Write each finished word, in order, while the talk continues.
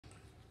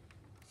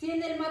Si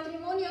en el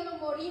matrimonio no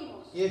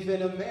morimos, if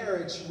in a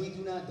marriage we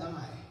do not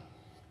die,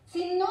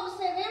 si no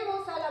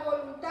cedemos a la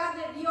voluntad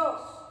de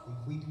Dios,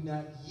 if we do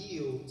not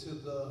yield to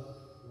the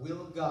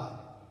will of God,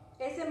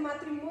 ese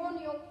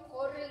matrimonio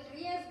corre el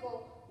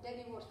riesgo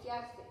de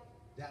divorciarse.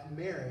 that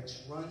marriage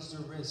runs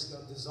the risk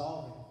of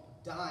dissolving,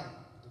 dying,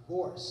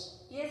 divorce.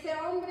 Y ese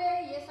hombre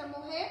y esa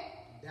mujer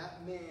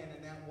That man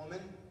and that woman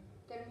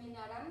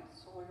terminarán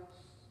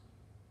solos.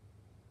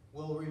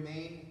 will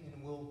remain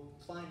and will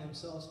find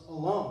themselves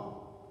alone.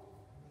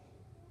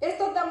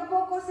 Esto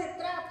tampoco se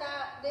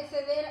trata de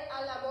ceder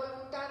a la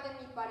voluntad de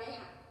mi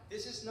pareja.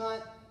 This is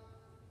not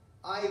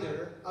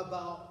either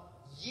about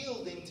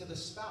yielding to the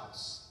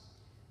spouse,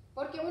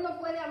 Porque uno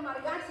puede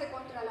amargarse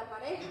contra la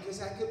pareja.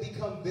 because I could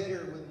become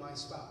bitter with my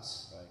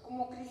spouse.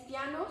 Como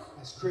cristianos,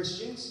 As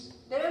Christians,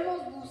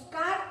 debemos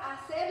buscar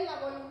hacer la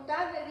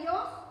voluntad de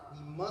Dios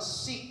we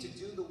must seek to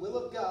do the will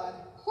of God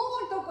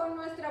junto con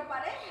nuestra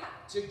pareja.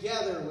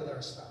 together with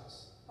our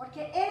spouse,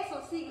 Porque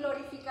eso sí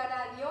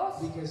glorificará a Dios.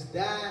 because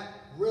that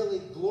really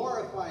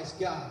glorifies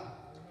God.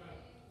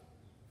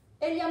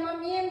 El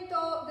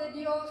llamamiento de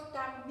Dios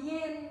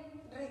también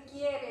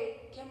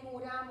requiere que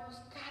muramos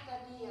cada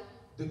día.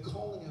 The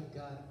calling of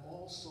God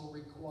also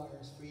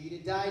requires for you to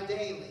die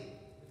daily,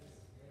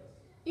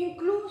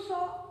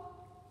 Incluso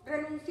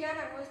renunciar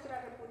a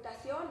nuestra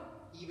reputación.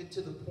 even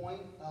to the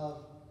point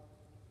of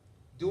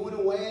doing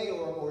away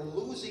or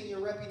losing your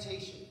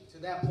reputation to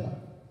that point,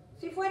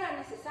 Si fuera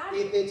necesario.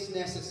 if it's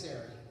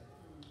necessary.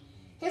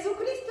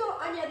 Jesucristo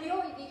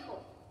añadió y dijo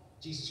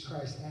Jesus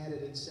Christ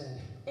added and said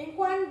en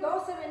Juan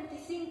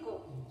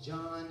 12:25, in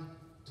John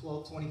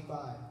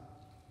 12:25,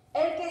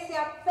 el que se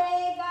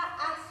apega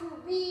a su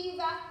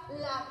vida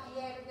la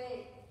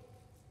pierde.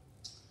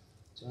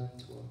 John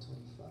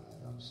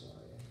 12:25, I'm sorry.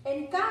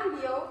 En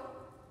cambio,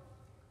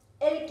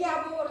 el que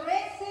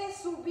aborrece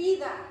su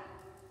vida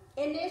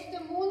en este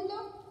mundo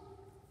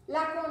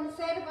la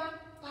conserva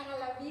para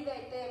la vida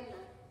eterna.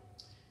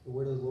 The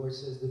word of the Lord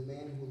says, the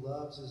man who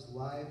loves his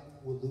life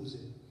will lose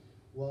it,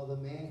 while the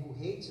man who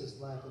hates his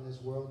life in this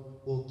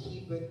world will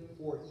keep it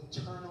for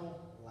eternal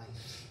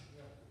life.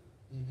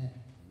 Amen.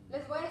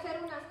 Les voy a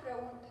hacer unas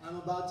preguntas. I'm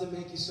about to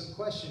make you some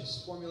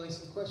questions, formulate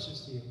some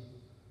questions to you.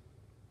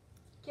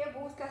 ¿Qué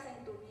buscas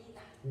en tu vida?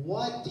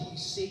 What do you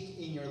seek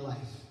in your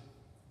life?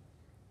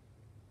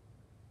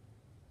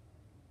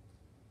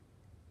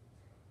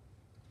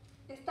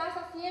 ¿Estás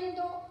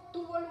haciendo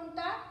tu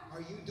voluntad?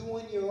 Are you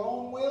doing your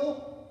own will?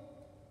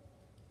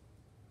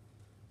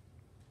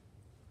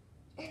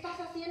 ¿Estás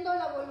haciendo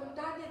la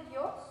voluntad de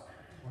Dios?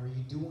 Are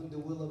you doing the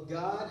will of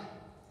God?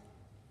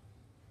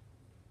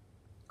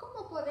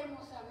 ¿Cómo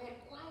podemos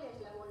saber cuál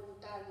es la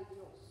voluntad de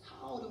Dios?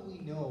 How do we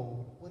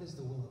know what is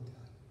the will of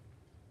God?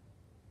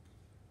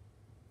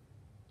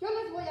 Yo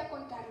les voy a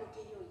contar lo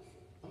que yo hice.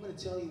 I'm going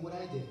to tell you what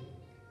I did.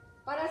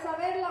 Para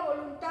saber la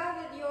voluntad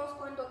de Dios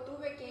cuando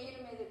tuve que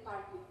irme de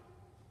Parkview.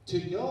 To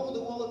know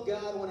the will of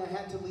God when I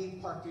had to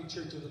leave Parkview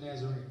Church of the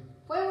Nazarene.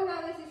 Fue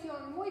una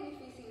decisión muy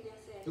difícil de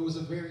hacer. It was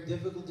a very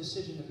difficult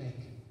decision to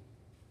make.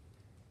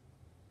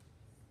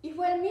 Y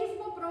fue el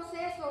mismo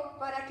proceso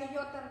para que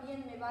yo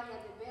también me vaya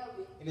de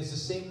Bellevue. And it's the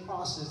same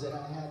process that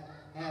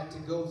I had to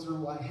go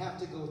through, I have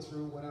to go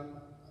through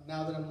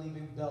now that I'm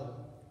leaving Bellevue.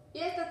 Y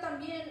esta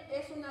también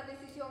es una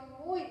decisión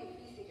muy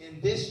difícil.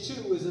 And this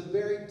too is a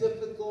very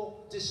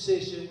difficult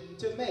decision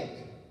to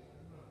make.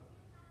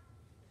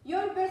 Yo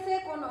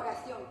empecé con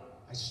oración.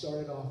 I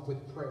started off with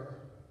prayer.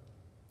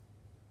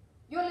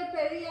 Yo le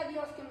pedí a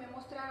Dios que me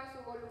mostrara su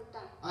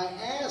voluntad. I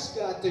asked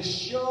God to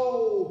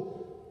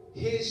show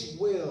His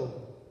will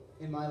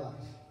in my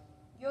life.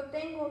 Yo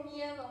tengo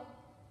miedo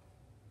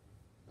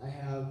I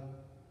have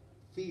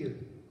fear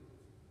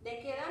de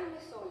quedarme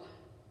sola,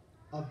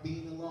 of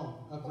being alone,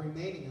 of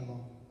remaining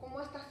alone, como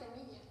esta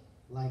semilla.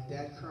 like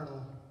that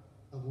kernel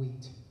of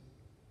wheat.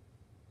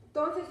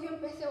 Entonces yo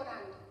empecé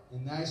orando.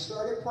 And I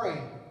started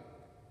praying.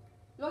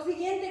 Lo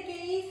siguiente que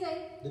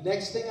hice The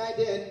next thing I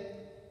did,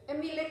 en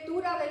mi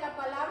lectura de la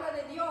palabra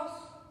de Dios,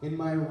 in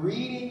my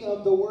reading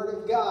of the Word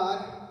of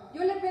God,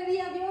 yo le pedí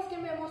a Dios que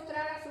me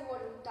mostrara su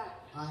voluntad.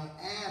 I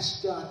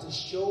asked God to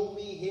show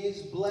me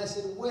His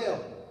blessed will.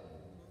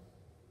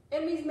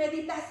 En mis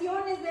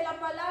meditaciones de la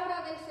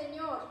palabra del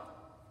Señor,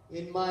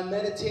 In my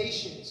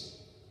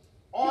meditations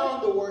on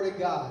the Word of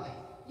God,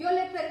 yo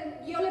le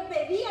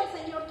pedí al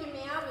Señor que me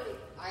hable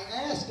I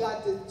asked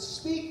God to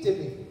speak to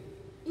me.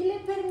 y le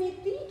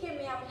permití que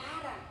me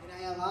hablara. And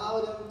I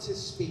allowed Him to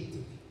speak to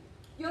me.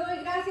 Yo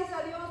doy gracias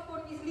a Dios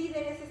por mis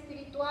líderes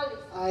espirituales.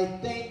 I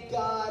thank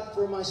God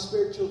for my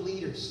spiritual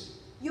leaders.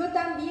 Yo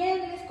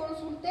también les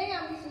consulté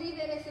a mis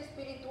líderes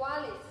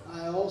espirituales.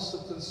 I also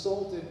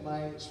consulted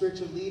my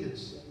spiritual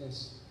leaders in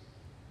this.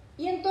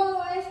 Y en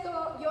todo esto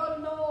yo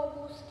no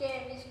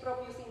busqué mis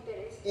propios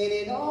intereses. And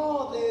in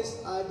all this,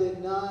 I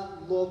did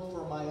not look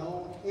for my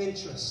own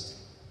interest.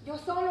 Yo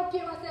solo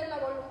quiero hacer la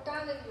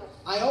voluntad de Dios.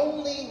 I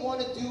only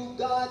want to do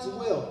God's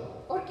will.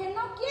 Porque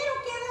no quiero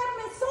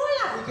quedarme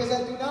sola. Because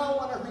I do not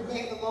want to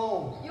remain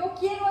alone. Yo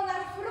quiero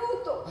dar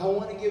fruto. I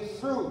want to give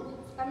fruit.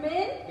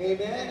 Amén.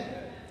 Amen.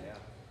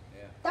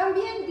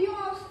 También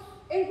Dios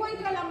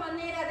encuentra la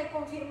manera de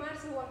confirmar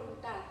su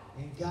voluntad.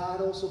 And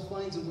God also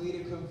finds a way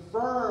to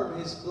confirm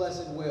His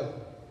blessed will.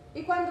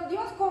 Y cuando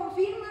Dios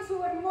confirma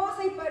su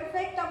hermosa y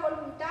perfecta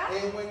voluntad,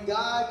 And when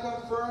God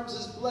confirms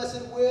His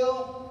blessed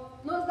will,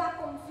 nos da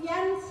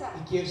confianza,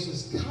 He gives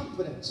us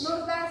confidence,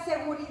 nos da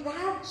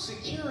seguridad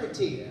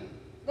security,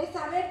 de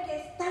saber que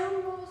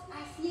estamos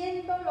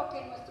haciendo lo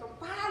que nuestro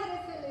Padre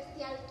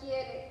Celestial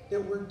quiere.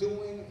 that we're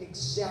doing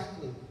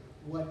exactly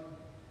what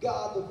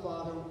God the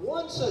Father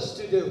wants us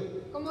to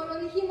do. Como lo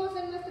dijimos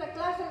en nuestra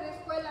clase de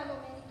escuela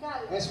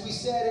dominical, As we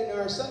said in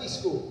our Sunday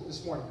school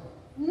this morning,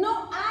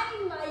 no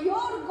hay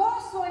mayor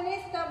gozo en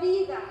esta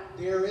vida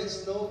there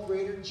is no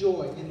greater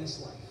joy in this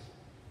life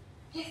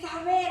que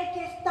saber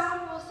que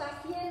estamos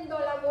haciendo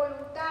la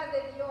voluntad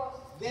de Dios.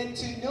 than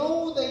to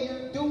know that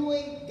you're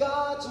doing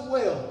God's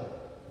will.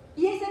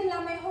 Y esa es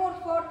la mejor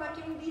forma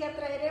que un día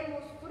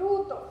traeremos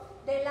fruto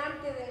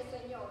delante del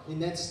Señor.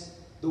 And that's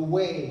the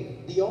way,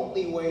 the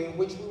only way in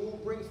which we will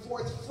bring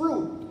forth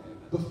fruit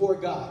before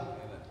God.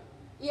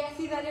 Y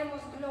así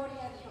daremos gloria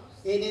a Dios.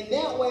 And in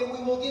that way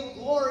we will give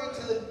glory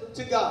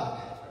to God.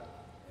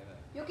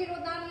 Yo quiero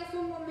darles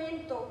un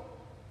momento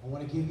I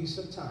want to give you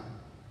some time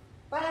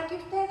para que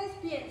ustedes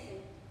piensen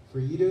for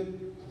you to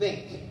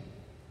think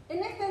en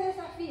este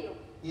desafío.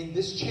 in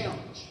this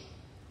challenge.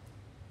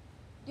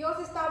 Dios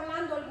está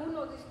hablando a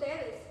algunos de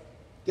ustedes.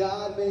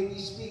 God may be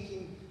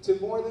speaking to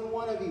more than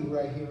one of you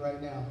right here,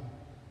 right now.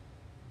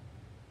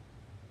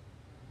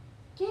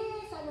 ¿Qué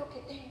es a lo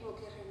que tengo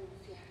que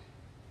renunciar?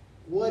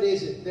 What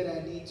is it that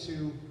I need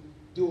to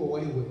do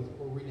away with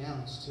or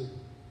renounce to?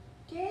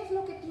 ¿Qué es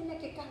lo que tiene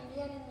que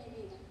cambiar en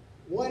mi vida?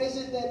 What is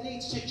it that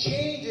needs to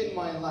change in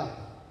my life?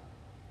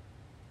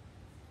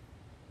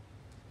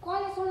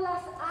 ¿Cuáles son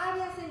las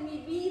áreas en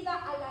mi vida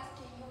a las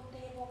que yo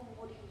debo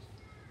morir?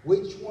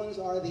 Which ones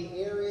are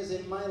the areas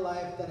in my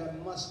life that I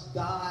must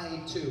die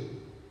to?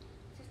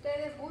 Si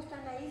ustedes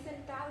gustan ahí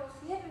sentados,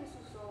 cierren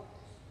sus ojos.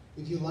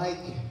 If you like,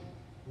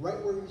 right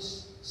where you're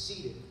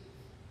seated,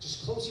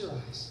 just close your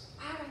eyes.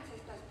 Háganse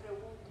estas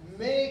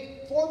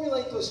preguntas.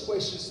 Formulate those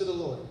questions to the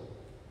Lord.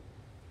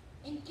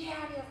 ¿En qué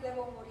áreas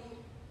debo morir?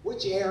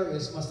 Which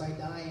areas must I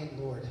die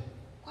in, Lord?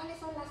 ¿Cuáles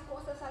son las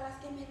cosas a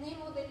las que me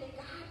debo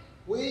delegar?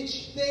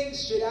 Which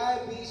things should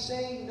I be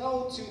saying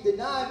no to,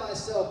 deny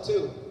myself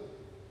to?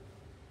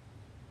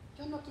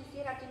 Yo no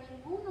quisiera que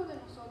ninguno de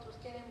nosotros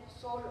quedemos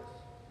solos,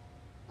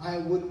 I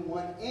wouldn't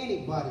want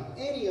anybody,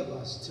 any of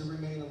us, to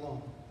remain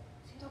alone.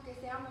 sino que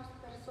seamos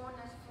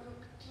personas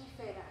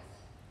fructíferas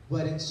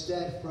But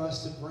instead for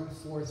us to bring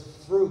forth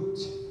fruit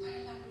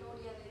para la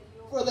gloria de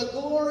Dios. for the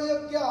glory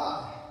of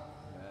God.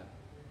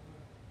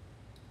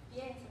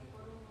 Piensen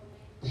por un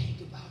momento,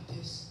 Think about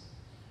this.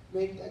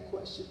 Make that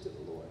question to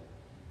the Lord.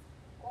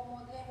 ¿cómo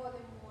debo de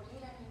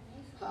morir a mí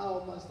mismo?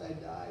 How must I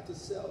die to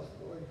self,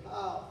 Lord?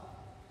 How?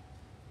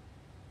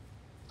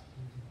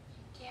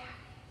 ¿En qué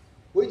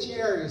áreas? Which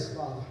areas,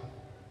 Father?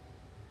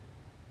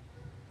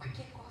 ¿A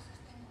qué cosas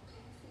tengo que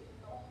decir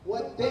no?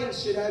 What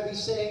things should I be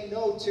saying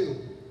no to?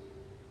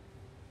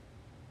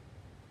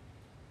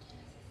 ¿Qué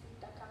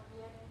necesita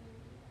cambiar en mi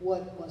vida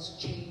What must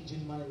change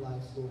in my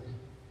life, Lord?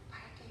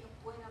 para que yo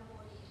pueda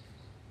morir?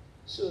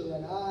 So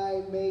that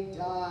I may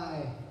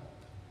die.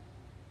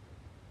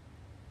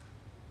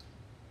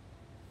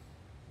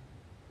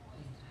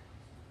 Muéstranos.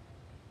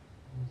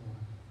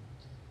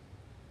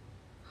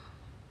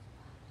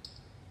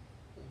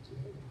 Thank you,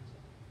 Heavenly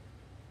Father.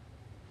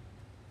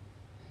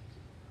 Thank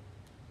you.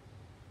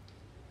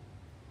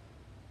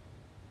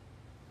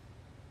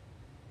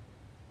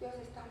 Dios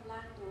está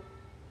hablando.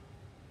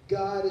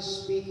 God is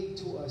speaking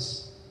to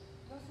us.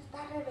 Dios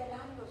está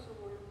revelando su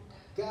voluntad.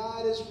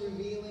 God is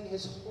revealing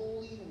His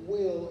holy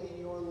will in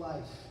your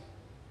life.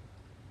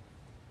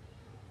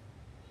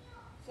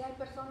 Si hay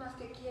personas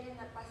que quieren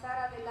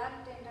pasar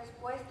adelante en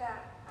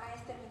respuesta a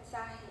este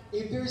mensaje,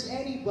 If there's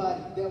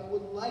anybody that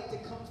would like to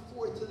come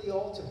forth to the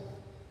altar,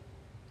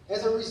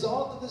 as a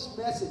result of this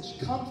message,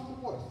 come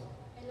forth.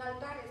 el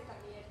altar está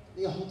abierto.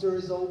 The altar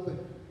is open.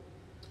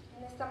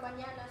 En esta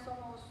mañana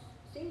somos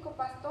 5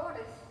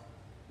 pastores.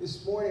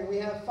 This morning we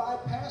have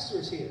 5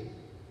 pastors here.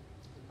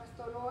 El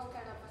pastor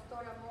Oscar, la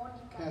pastora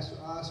Mónica, Pastor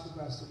Oscar,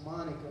 Pastor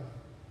Monica,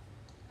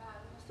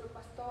 nuestro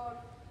pastor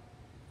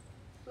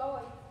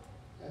Floyd,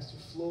 Pastor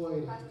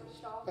Floyd, Pastor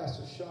Shaw.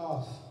 Pastor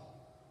Shaw.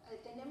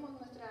 Tenemos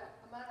nuestra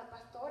amada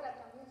pastora,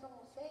 también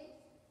somos 6.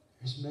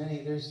 There's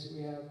many.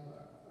 We have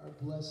our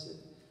blessed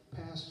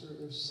pastor.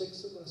 There's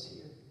 6 of us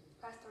here.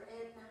 Pastor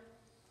Edna.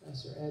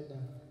 Pastor Edna.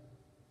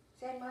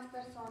 Si hay más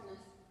personas,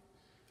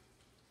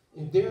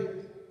 If there are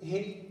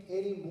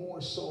any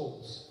more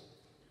souls,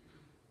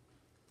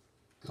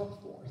 come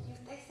forth. y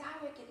usted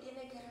sabe que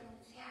tiene que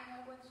renunciar a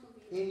algo en su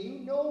vida, And you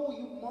know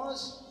you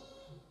must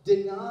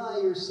deny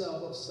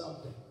yourself of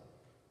something.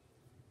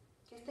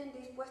 que estén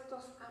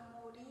dispuestos a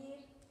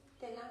morir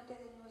delante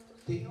de nuestro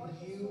That Señor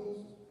you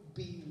Jesús,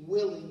 be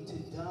willing to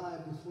die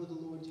before the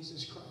Lord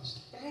Jesus Christ.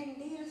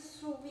 rendir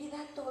su vida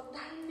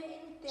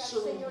totalmente al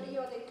Sur-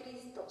 señorío de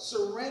Cristo,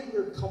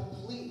 Surrender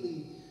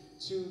completely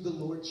to the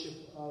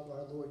lordship of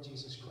our Lord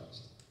Jesus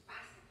Christ.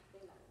 Pasen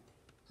adelante.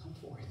 Come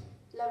forth.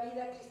 La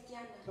vida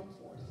cristiana Come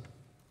forth.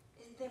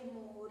 es de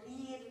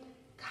morir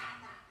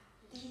cada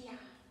día.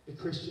 The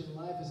Christian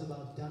life is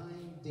about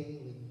dying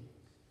daily.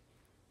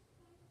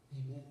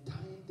 Amen.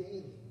 Dying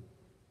daily.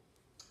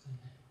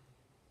 Amen.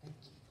 Thank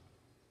you.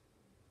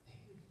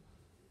 Thank you.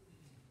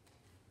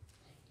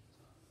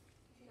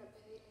 Quisiera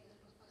pedirles a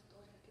los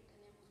pastores que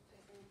tenemos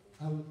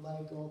presentes I would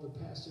like all the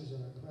pastors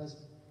that are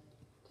present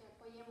que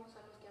apoyemos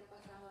a los que han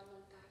pasado al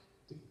altar.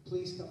 to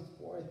please come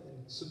forth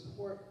and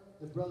support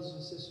the brothers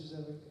and sisters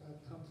that have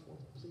come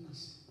forth.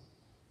 Please,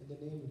 in the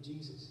name of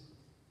Jesus.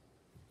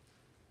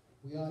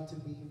 We ought to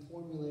be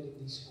formulating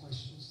these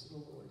questions to the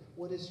Lord.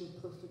 What is your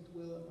perfect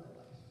will in my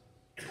life?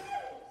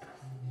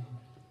 Amen.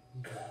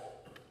 Amen.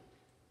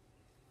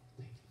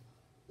 Thank you.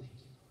 Thank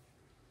you, Lord.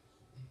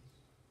 Thank you.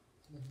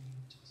 In the name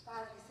of Jesus.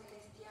 Padre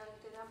Celestial,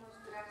 te damos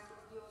gracias,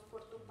 Dios,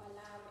 por tu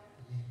palabra.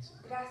 Amen,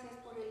 Señor. Gracias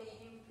por el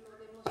ejemplo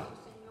de nuestro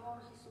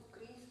Señor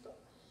Jesucristo,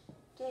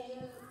 que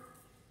Él,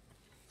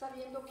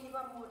 sabiendo que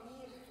iba a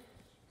morir,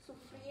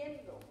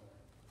 sufriendo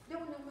de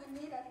una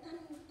manera tan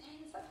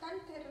intensa, tan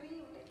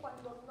terrible,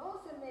 cuando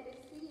no se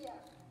merecía,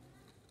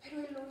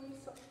 pero Él lo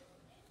hizo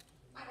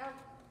para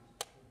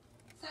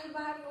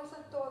salvarnos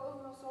a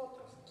todos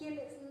nosotros,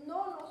 quienes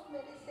no nos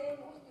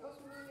merecemos, Dios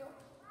mío.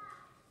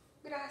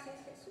 Gracias,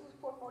 Jesús,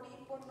 por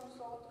morir por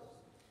nosotros.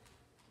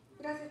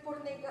 Gracias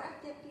por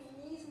negarte a ti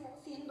mismo,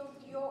 siendo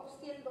Dios,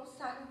 siendo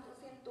santo,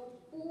 siendo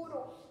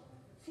puro,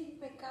 sin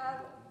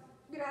pecado.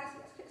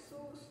 Gracias,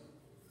 Jesús,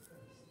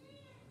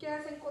 que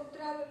has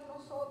encontrado en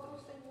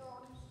nosotros,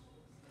 Señor,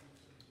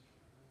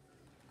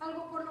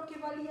 algo por lo que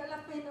valía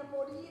la pena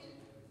morir.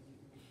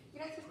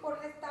 Gracias por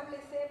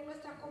restablecer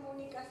nuestra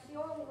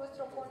comunicación,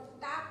 nuestro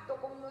contacto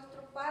con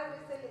nuestro Padre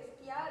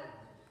Celestial.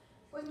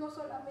 Pues no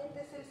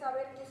solamente es el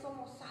saber que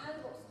somos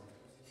salvos,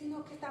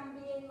 sino que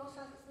también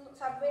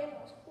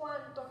sabemos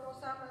cuánto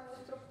nos ama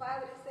nuestro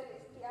Padre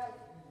Celestial.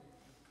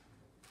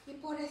 Y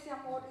por ese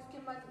amor es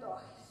que mandó a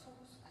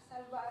Jesús a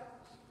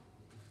salvarnos.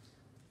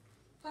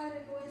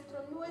 Padre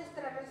nuestro,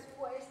 nuestra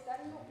respuesta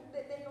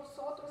de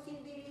nosotros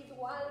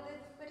individual,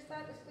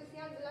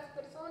 especial de las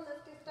personas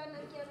que están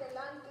aquí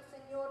adelante,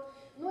 Señor,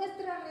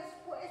 nuestra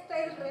respuesta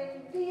es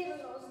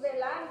rendirnos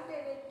delante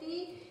de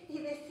ti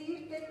y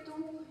decirte: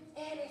 tú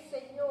eres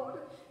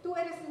Señor, tú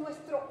eres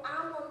nuestro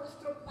amo,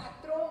 nuestro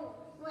patrón,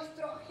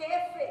 nuestro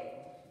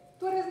jefe,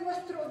 tú eres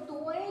nuestro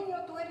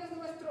dueño, tú eres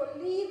nuestro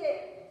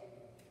líder.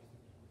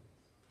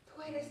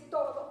 Tú eres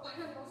todo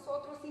para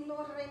nosotros y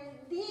nos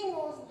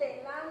rendimos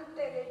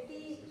delante de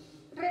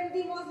ti.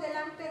 Rendimos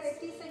delante de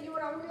ti,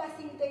 Señor, aún las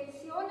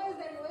intenciones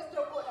de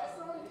nuestro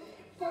corazón,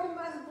 por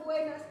más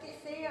buenas que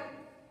sean.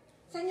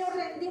 Señor,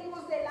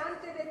 rendimos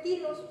delante de ti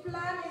los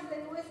planes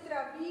de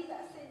nuestra vida,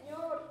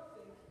 Señor.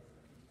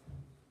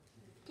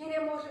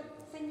 Queremos,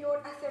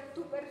 Señor, hacer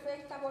tu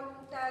perfecta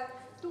voluntad,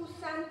 tu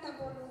santa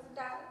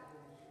voluntad.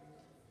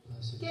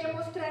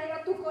 Queremos traer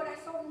a tu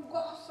corazón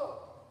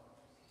gozo.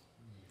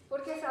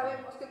 Porque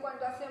sabemos que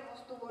cuando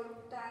hacemos tu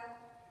voluntad,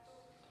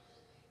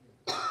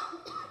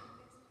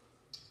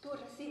 tú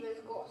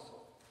recibes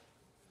gozo.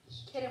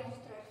 Queremos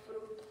traer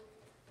fruto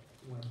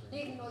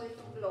digno de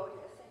tu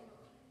gloria,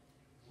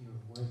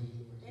 Señor.